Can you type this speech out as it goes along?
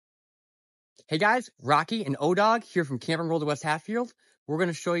Hey guys, Rocky and O-Dog here from Camping World of West Hatfield. We're going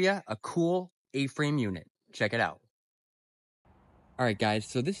to show you a cool A-frame unit. Check it out. Alright guys,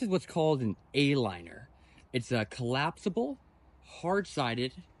 so this is what's called an A-liner. It's a collapsible,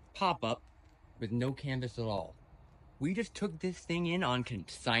 hard-sided pop-up with no canvas at all. We just took this thing in on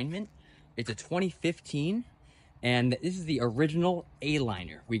consignment. It's a 2015, and this is the original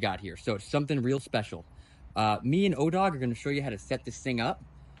A-liner we got here, so it's something real special. Me and O-Dog are going to show you how to set this thing up.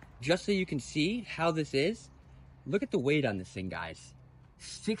 Just so you can see how this is, look at the weight on this thing, guys.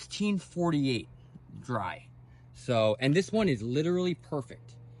 1648 dry. So, and this one is literally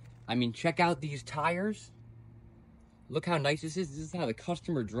perfect. I mean, check out these tires. Look how nice this is. This is how the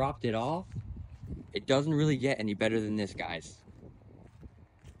customer dropped it off. It doesn't really get any better than this, guys.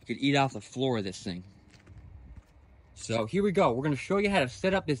 You could eat off the floor of this thing. So here we go. We're going to show you how to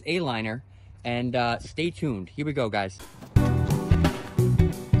set up this A-liner, and stay tuned. Here we go, guys.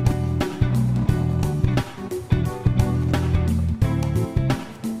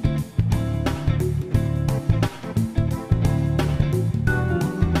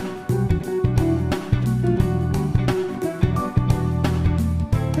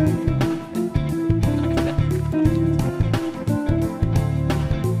 Thank you.